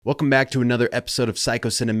Welcome back to another episode of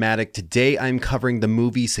Psychocinematic. Today I'm covering the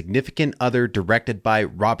movie Significant Other, directed by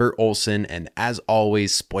Robert Olson, and as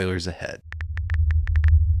always, spoilers ahead.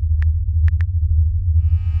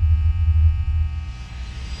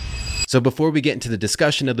 So before we get into the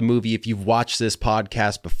discussion of the movie, if you've watched this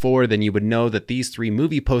podcast before, then you would know that these three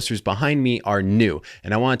movie posters behind me are new.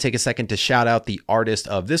 And I want to take a second to shout out the artist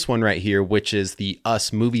of this one right here, which is the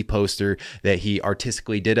Us movie poster that he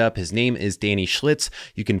artistically did up. His name is Danny Schlitz.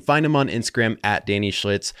 You can find him on Instagram at Danny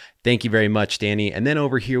Schlitz. Thank you very much, Danny. And then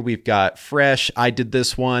over here, we've got Fresh. I did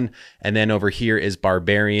this one. And then over here is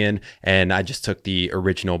Barbarian. And I just took the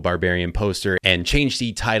original Barbarian poster and changed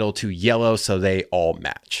the title to yellow so they all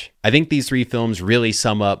match. I think these three films really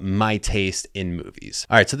sum up my taste in movies.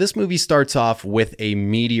 All right, so this movie starts off with a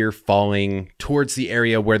meteor falling towards the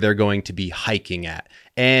area where they're going to be hiking at.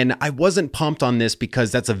 And I wasn't pumped on this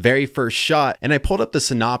because that's a very first shot. And I pulled up the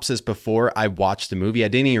synopsis before I watched the movie. I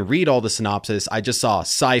didn't even read all the synopsis. I just saw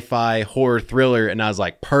sci-fi, horror, thriller, and I was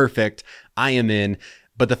like, perfect, I am in.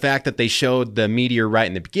 But the fact that they showed the meteor right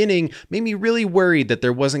in the beginning made me really worried that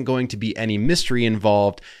there wasn't going to be any mystery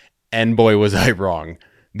involved. And boy, was I wrong.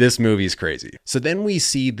 This movie's crazy. So then we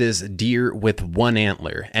see this deer with one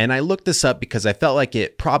antler, and I looked this up because I felt like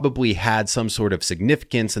it probably had some sort of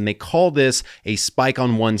significance, and they call this a spike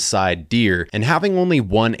on one side deer, and having only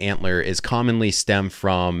one antler is commonly stemmed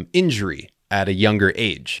from injury at a younger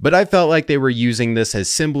age. But I felt like they were using this as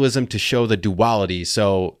symbolism to show the duality.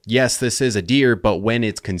 So yes, this is a deer, but when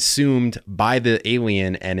it's consumed by the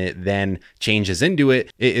alien and it then changes into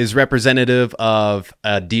it, it is representative of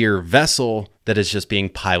a deer vessel that is just being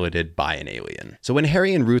piloted by an alien. So when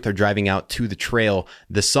Harry and Ruth are driving out to the trail,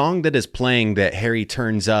 the song that is playing that Harry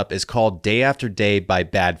turns up is called Day After Day by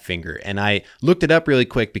Badfinger. And I looked it up really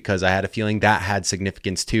quick because I had a feeling that had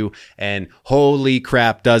significance too. And holy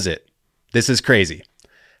crap, does it. This is crazy.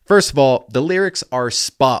 First of all, the lyrics are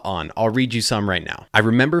spot on. I'll read you some right now. I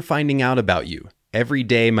remember finding out about you. Every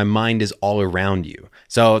day, my mind is all around you.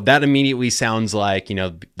 So that immediately sounds like,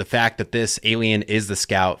 the fact that this alien is the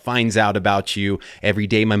scout, finds out about you. Every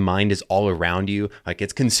day, my mind is all around you. Like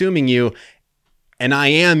it's consuming you. And I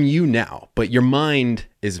am you now, but your mind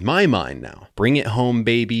is my mind now. Bring it home,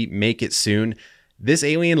 baby. Make it soon. This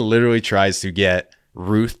alien literally tries to get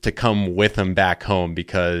Ruth to come with him back home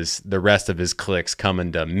because the rest of his clique's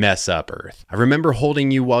coming to mess up Earth. I remember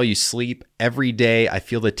holding you while you sleep. Every day, I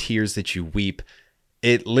feel the tears that you weep.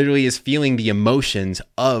 It literally is feeling the emotions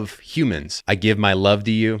of humans. I give my love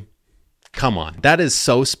to you. Come on. That is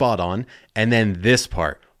so spot on. And then this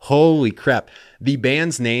part. Holy crap. The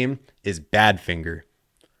band's name is Badfinger.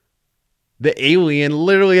 The alien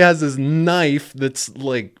literally has this knife that's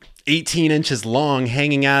like 18 inches long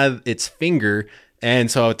hanging out of its finger.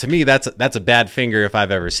 And so to me, that's a bad finger if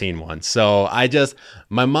I've ever seen one. So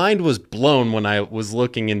my mind was blown when I was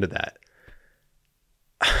looking into that.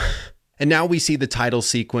 And now we see the title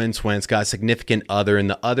sequence when it's got significant other, and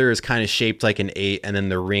the other is kind of shaped like an 8, and then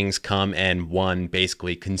the rings come and one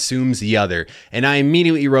basically consumes the other. And I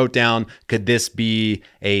immediately wrote down, could this be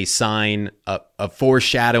a sign, a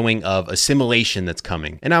foreshadowing of assimilation that's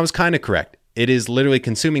coming? And I was kind of correct. It is literally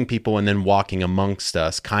consuming people and then walking amongst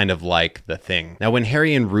us, kind of like The Thing. Now, when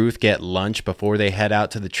Harry and Ruth get lunch before they head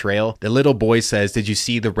out to the trail, the little boy says, "Did you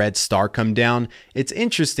see the red star come down?" It's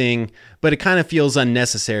interesting, but it kind of feels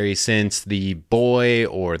unnecessary since the boy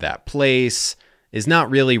or that place is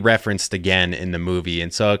not really referenced again in the movie.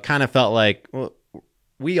 And so it kind of felt like, well,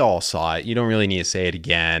 we all saw it. You don't really need to say it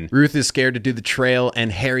again. Ruth is scared to do the trail,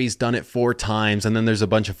 and Harry's done it 4 times. And then there's a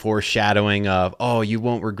bunch of foreshadowing of, oh, you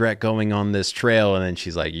won't regret going on this trail. And then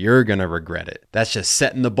she's like, you're going to regret it. That's just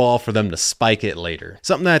setting the ball for them to spike it later.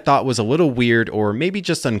 Something that I thought was a little weird, or maybe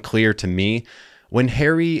just unclear to me. When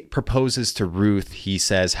Harry proposes to Ruth, he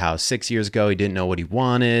says how 6 years ago he didn't know what he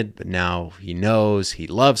wanted, but now he knows he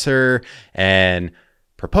loves her and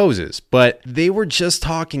proposes. But they were just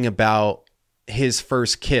talking about his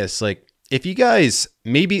first kiss. Like, if you guys,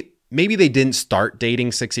 maybe they didn't start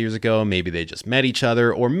dating 6 years ago, maybe they just met each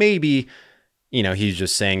other, or maybe, he's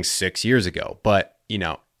just saying 6 years ago. But,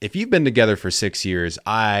 if you've been together for 6 years,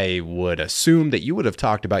 I would assume that you would have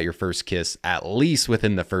talked about your first kiss at least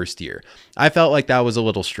within the first year. I felt like that was a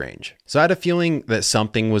little strange. So I had a feeling that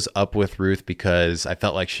something was up with Ruth because I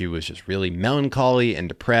felt like she was just really melancholy and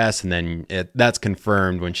depressed. And then that's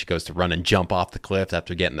confirmed when she goes to run and jump off the cliff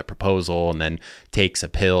after getting the proposal and then takes a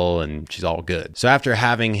pill and she's all good. So after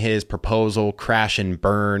having his proposal crash and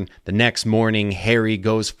burn, the next morning, Harry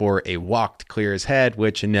goes for a walk to clear his head,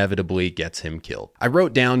 which inevitably gets him killed. I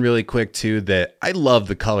wrote down really quick too that I love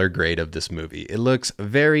the color grade of this movie. It looks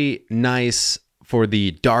very nice for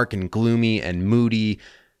the dark and gloomy and moody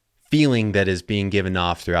feeling that is being given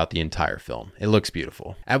off throughout the entire film. It looks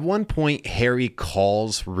beautiful. At one point, Harry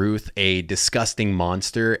calls Ruth a disgusting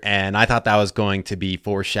monster, and I thought that was going to be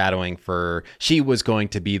foreshadowing for she was going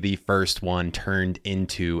to be the first one turned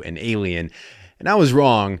into an alien. And I was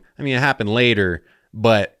wrong. I mean, it happened later,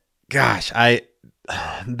 but gosh,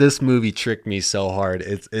 this movie tricked me so hard.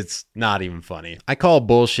 It's not even funny. I call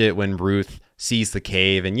bullshit when Ruth sees the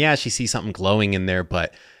cave, and yeah, she sees something glowing in there,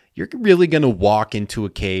 but you're really going to walk into a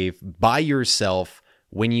cave by yourself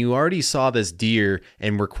when you already saw this deer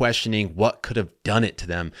and were questioning what could have done it to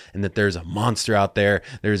them, and that there's a monster out there.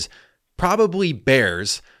 There's probably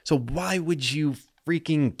bears. So why would you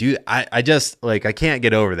freaking do that? I just, I can't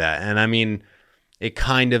get over that. And I mean, it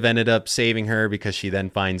kind of ended up saving her because she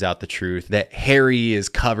then finds out the truth that Harry is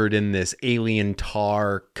covered in this alien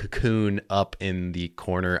tar cocoon up in the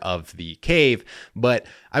corner of the cave. But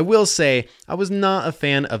I will say I was not a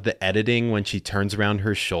fan of the editing when she turns around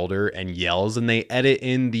her shoulder and yells, and they edit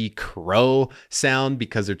in the crow sound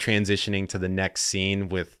because they're transitioning to the next scene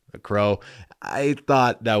with a crow. I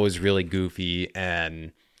thought that was really goofy,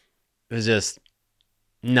 and it was just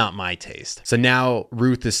not my taste. So now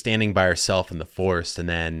Ruth is standing by herself in the forest, and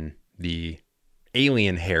then the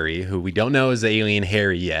alien Harry, who we don't know is the alien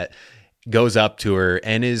Harry yet, goes up to her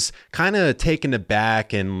and is kind of taken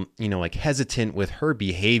aback and, hesitant with her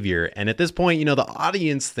behavior. And at this point, the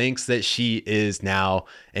audience thinks that she is now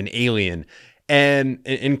an alien, and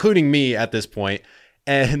including me at this point.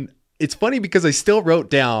 And it's funny because I still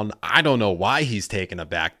wrote down, I don't know why he's taken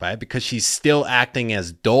aback by it, because she's still acting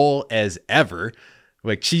as dull as ever.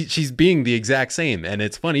 She's being the exact same. And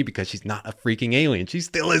it's funny because she's not a freaking alien. She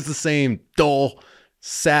still is the same dull,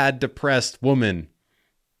 sad, depressed woman.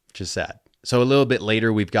 Just sad. So a little bit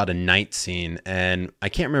later, we've got a night scene, and I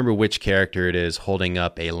can't remember which character it is holding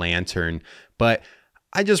up a lantern, but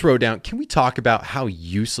I just wrote down, can we talk about how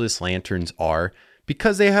useless lanterns are?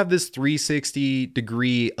 Because they have this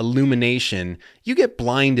 360-degree illumination, you get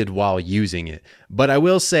blinded while using it. But I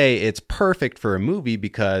will say it's perfect for a movie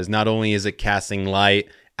because not only is it casting light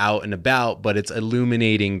out and about, but it's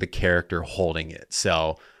illuminating the character holding it.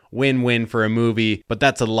 So win-win for a movie, but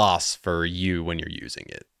that's a loss for you when you're using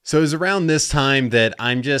it. So it was around this time that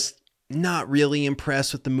I'm just not really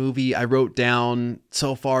impressed with the movie. I wrote down,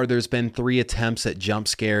 so far there's been 3 attempts at jump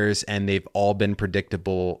scares and they've all been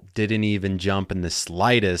predictable, didn't even jump in the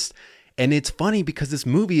slightest. And it's funny because this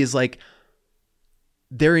movie is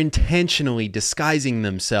they're intentionally disguising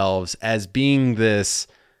themselves as being this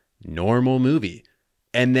normal movie.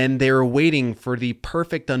 And then they're waiting for the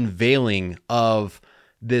perfect unveiling of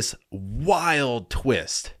this wild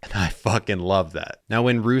twist. And I fucking love that. Now,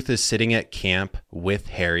 when Ruth is sitting at camp with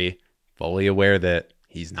Harry, fully aware that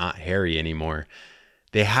he's not Harry anymore,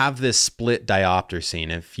 they have this split diopter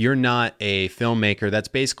scene. If you're not a filmmaker, that's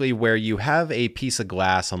basically where you have a piece of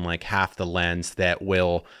glass on half the lens that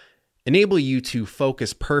will enable you to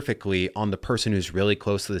focus perfectly on the person who's really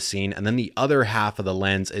close to the scene. And then the other half of the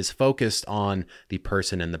lens is focused on the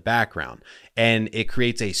person in the background. And it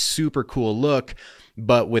creates a super cool look.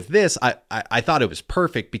 But with this, I thought it was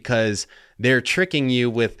perfect because they're tricking you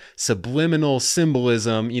with subliminal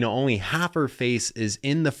symbolism. Only half her face is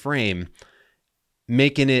in the frame,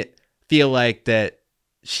 making it feel like that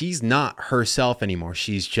she's not herself anymore.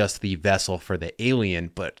 She's just the vessel for the alien.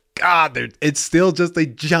 But God, it's still just a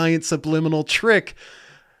giant subliminal trick.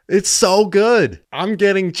 It's so good. I'm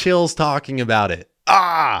getting chills talking about it.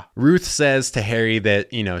 Ruth says to Harry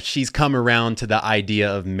that, she's come around to the idea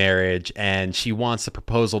of marriage and she wants the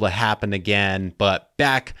proposal to happen again, but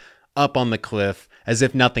back up on the cliff as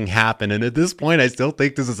if nothing happened. And at this point, I still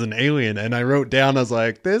think this is an alien. And I wrote down, I was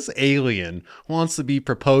like, this alien wants to be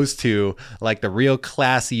proposed to like the real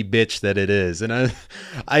classy bitch that it is. And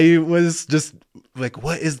I was just like,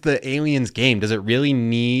 what is the alien's game? Does it really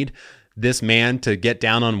need this man to get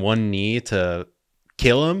down on one knee to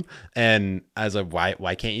kill him? And I was like,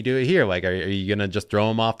 why can't you do it here? Are you gonna just throw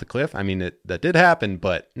him off the cliff? I mean, that did happen,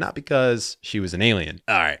 but not because she was an alien.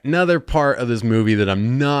 All right, another part of this movie that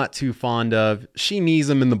I'm not too fond of, she knees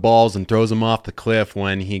him in the balls and throws him off the cliff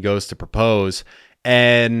when he goes to propose,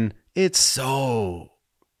 and it's so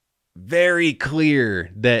very clear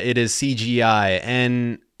that it is CGI.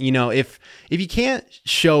 And if you can't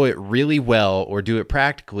show it really well or do it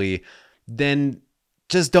practically, then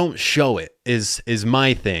just don't show it is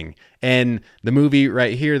my thing. And the movie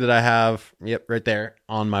right here that I have, right there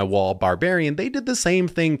on my wall, Barbarian, they did the same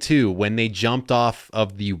thing too when they jumped off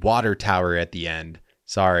of the water tower at the end.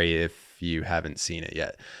 Sorry if you haven't seen it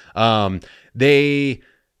yet.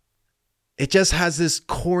 It just has this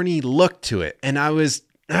corny look to it. And I was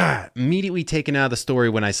immediately taken out of the story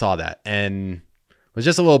when I saw that. And Was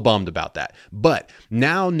just a little bummed about that. But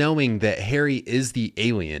now knowing that Harry is the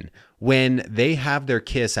alien, when they have their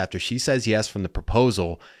kiss after she says yes from the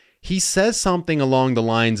proposal, he says something along the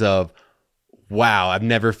lines of, wow, I've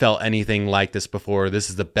never felt anything like this before. This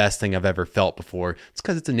is the best thing I've ever felt before. It's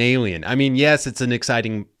because it's an alien. I mean, yes, it's an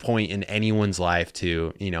exciting point in anyone's life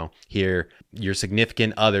to, hear your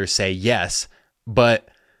significant other say yes, but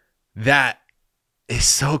that is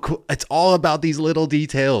so cool. It's all about these little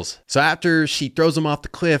details. So after she throws him off the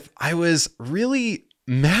cliff, I was really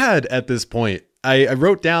mad at this point. I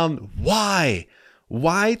wrote down, why?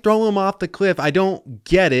 Why throw him off the cliff? I don't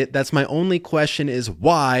get it. That's my only question, is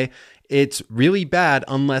why? It's really bad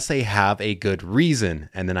unless they have a good reason.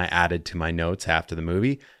 And then I added to my notes after the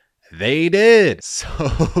movie, they did.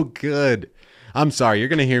 So good. I'm sorry, you're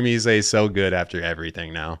going to hear me say so good after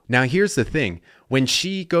everything now. Now, here's the thing. When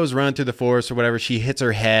she goes running through the forest or whatever, she hits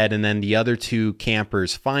her head and then the other two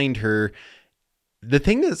campers find her. The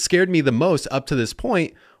thing that scared me the most up to this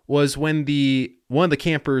point was when one of the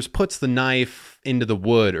campers puts the knife into the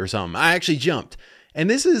wood or something. I actually jumped. And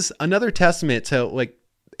this is another testament to,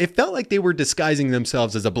 it felt like they were disguising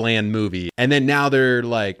themselves as a bland movie. And then now they're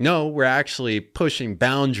like, no, we're actually pushing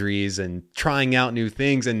boundaries and trying out new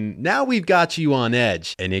things. And now we've got you on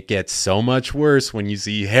edge. And it gets so much worse when you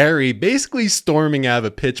see Harry basically storming out of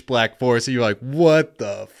a pitch black forest. And you're like, what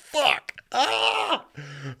the fuck? Ah!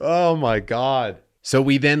 Oh my God. So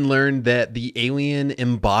we then learned that the alien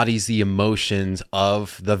embodies the emotions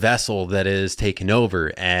of the vessel that is taken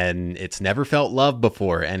over, and it's never felt love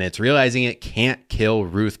before, and it's realizing it can't kill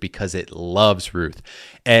Ruth because it loves Ruth.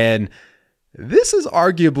 And this is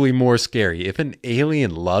arguably more scary. If an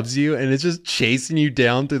alien loves you and it's just chasing you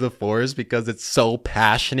down through the forest because it's so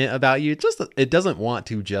passionate about you, it doesn't want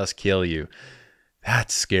to just kill you.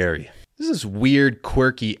 That's scary. This is weird,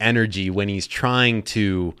 quirky energy when he's trying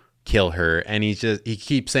to kill her, and he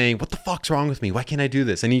keeps saying, what the fuck's wrong with me? Why can't I do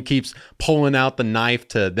this? And he keeps pulling out the knife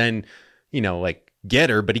to then,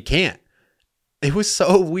 get her, but he can't. It was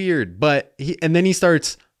so weird. And then he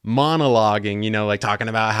starts monologuing, talking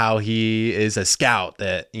about how he is a scout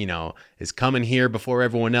that, is coming here before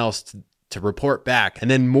everyone else to report back, and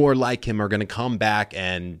then more like him are going to come back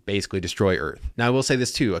and basically destroy Earth. Now, I will say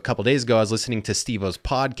this too. A couple days ago, I was listening to Steve-O's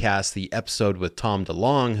podcast, the episode with Tom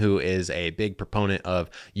DeLonge, who is a big proponent of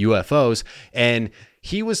UFOs, and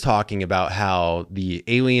he was talking about how the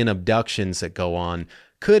alien abductions that go on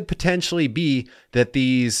could potentially be that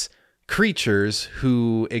these creatures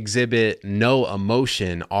who exhibit no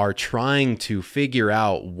emotion are trying to figure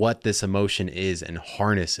out what this emotion is and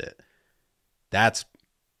harness it. That's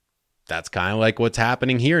kind of like what's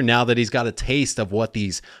happening here now that he's got a taste of what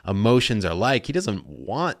these emotions are like. He doesn't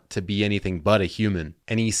want to be anything but a human.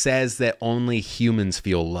 And he says that only humans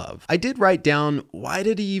feel love. I did write down, why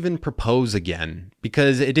did he even propose again?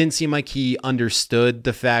 Because it didn't seem like he understood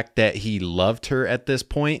the fact that he loved her at this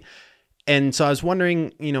point. And so I was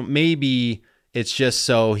wondering, maybe it's just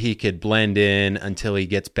so he could blend in until he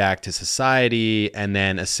gets back to society and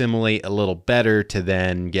then assimilate a little better to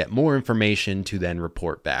then get more information to then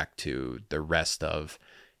report back to the rest of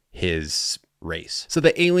his race. So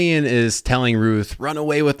the alien is telling Ruth, run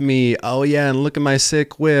away with me. Oh yeah, and look at my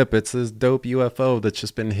sick whip. It's this dope UFO that's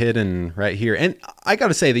just been hidden right here. And I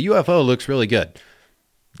gotta say, the UFO looks really good.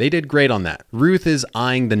 They did great on that. Ruth is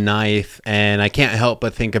eyeing the knife, and I can't help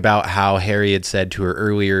but think about how Harry had said to her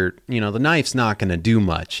earlier, the knife's not going to do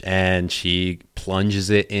much. And she plunges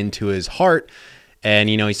it into his heart, and,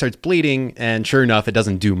 he starts bleeding, and sure enough, it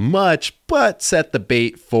doesn't do much, but set the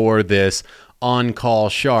bait for this on-call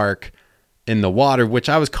shark in the water, which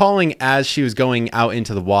I was calling as she was going out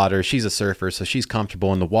into the water. She's a surfer, so she's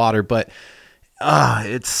comfortable in the water, but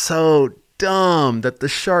it's so dumb that the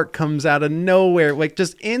shark comes out of nowhere,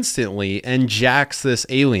 just instantly, and jacks this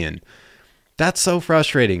alien. That's so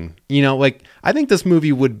frustrating. I think this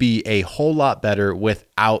movie would be a whole lot better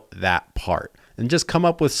without that part, and just come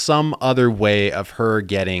up with some other way of her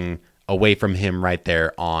getting away from him right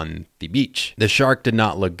there on the beach. The shark did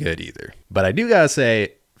not look good either. But I do gotta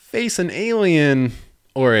say, face an alien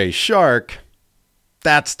or a shark,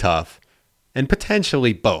 that's tough. And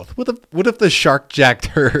potentially both. What if the shark jacked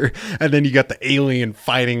her and then you got the alien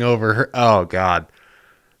fighting over her? Oh, God.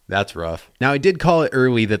 That's rough. Now, I did call it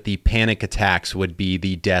early that the panic attacks would be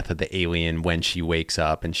the death of the alien when she wakes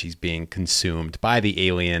up and she's being consumed by the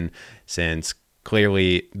alien, since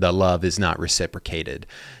clearly the love is not reciprocated.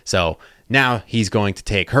 So now he's going to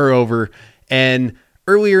take her over. And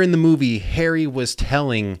earlier in the movie, Harry was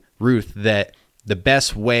telling Ruth that the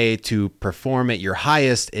best way to perform at your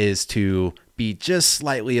highest is to be just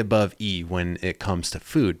slightly above E when it comes to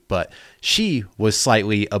food, but she was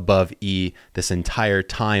slightly above E this entire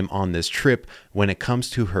time on this trip when it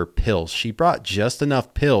comes to her pills. She brought just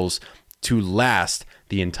enough pills to last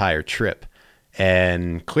the entire trip.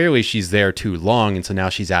 And clearly she's there too long, and so now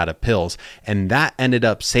she's out of pills. And that ended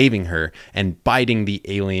up saving her and biting the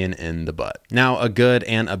alien in the butt. Now, a good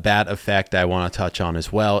and a bad effect I want to touch on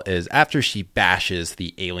as well is after she bashes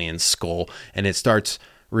the alien's skull and it starts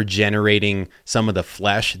regenerating some of the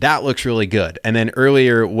flesh, that looks really good. And then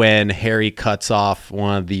earlier when Harry cuts off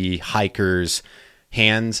one of the hiker's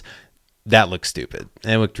hands, that looked stupid.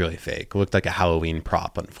 It looked really fake. It looked like a Halloween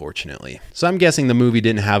prop, unfortunately. So I'm guessing the movie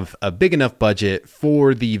didn't have a big enough budget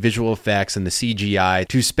for the visual effects and the CGI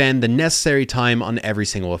to spend the necessary time on every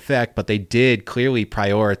single effect, but they did clearly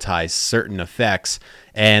prioritize certain effects,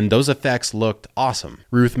 and those effects looked awesome.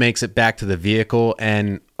 Ruth makes it back to the vehicle,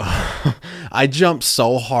 and I jumped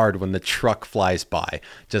so hard when the truck flies by.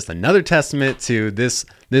 Just another testament to this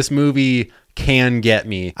movie can get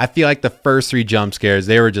me. I feel like the first 3 jump scares,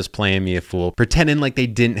 they were just playing me a fool, pretending like they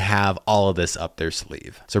didn't have all of this up their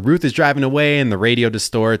sleeve. So Ruth is driving away and the radio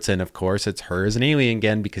distorts, and of course it's her as an alien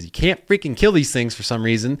again, because you can't freaking kill these things for some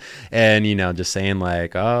reason. And, you know, just saying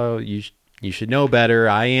like, oh, you should know better.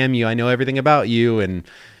 I am you. I know everything about you, and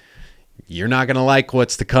you're not going to like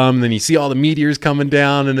what's to come. Then you see all the meteors coming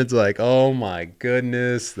down, and it's like, oh my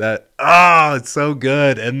goodness, it's so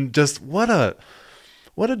good. And just what a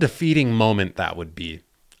defeating moment that would be.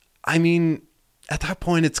 I mean, at that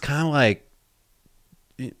point, it's kind of like,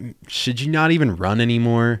 should you not even run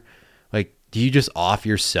anymore? Like, do you just off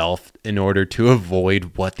yourself in order to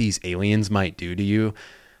avoid what these aliens might do to you?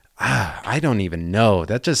 I don't even know.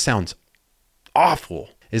 That just sounds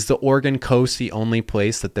awful. Is the Oregon coast the only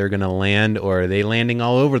place that they're going to land, or are they landing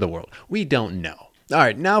all over the world? We don't know. All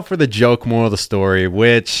right, now for the joke moral of the story,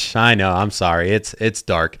 which I know, I'm sorry, it's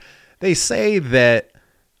dark. They say that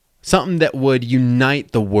something that would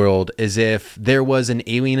unite the world is if there was an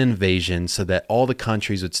alien invasion so that all the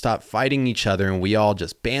countries would stop fighting each other and we all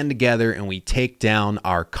just band together and we take down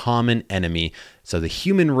our common enemy. So the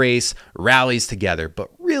human race rallies together.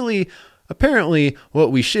 But really, apparently,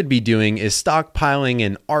 what we should be doing is stockpiling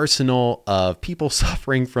an arsenal of people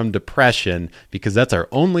suffering from depression, because that's our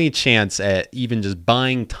only chance at even just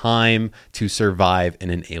buying time to survive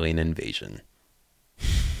in an alien invasion.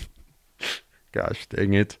 Gosh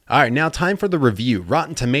dang it. All right, now time for the review.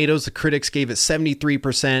 Rotten Tomatoes, the critics gave it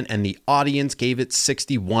 73% and the audience gave it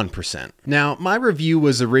 61%. Now, my review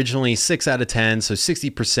was originally 6 out of 10, so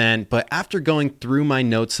 60%, but after going through my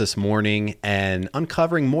notes this morning and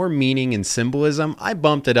uncovering more meaning and symbolism, I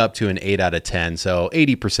bumped it up to an 8 out of 10, so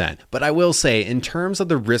 80%. But I will say, in terms of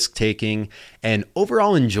the risk-taking and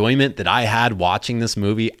overall enjoyment that I had watching this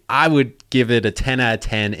movie, I would give it a 10 out of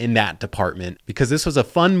 10 in that department, because this was a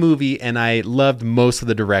fun movie and I loved most of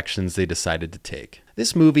the directions they decided to take.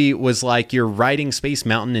 This movie was like you're riding Space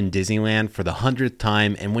Mountain in Disneyland for the 100th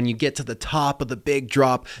time, and when you get to the top of the big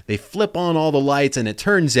drop, they flip on all the lights and it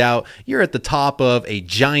turns out you're at the top of a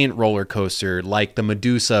giant roller coaster like the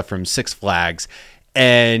Medusa from Six Flags,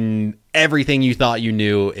 and everything you thought you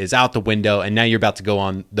knew is out the window, and now you're about to go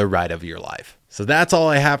on the ride of your life. So that's all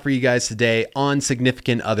I have for you guys today on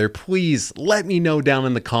Significant Other. Please let me know down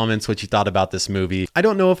in the comments what you thought about this movie. I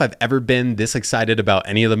don't know if I've ever been this excited about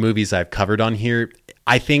any of the movies I've covered on here.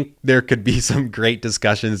 I think there could be some great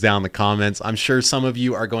discussions down in the comments. I'm sure some of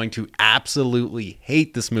you are going to absolutely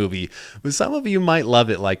hate this movie, but some of you might love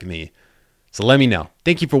it like me. So let me know.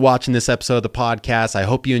 Thank you for watching this episode of the podcast. I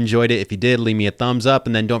hope you enjoyed it. If you did, leave me a thumbs up,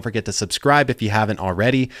 and then don't forget to subscribe if you haven't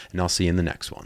already, and I'll see you in the next one.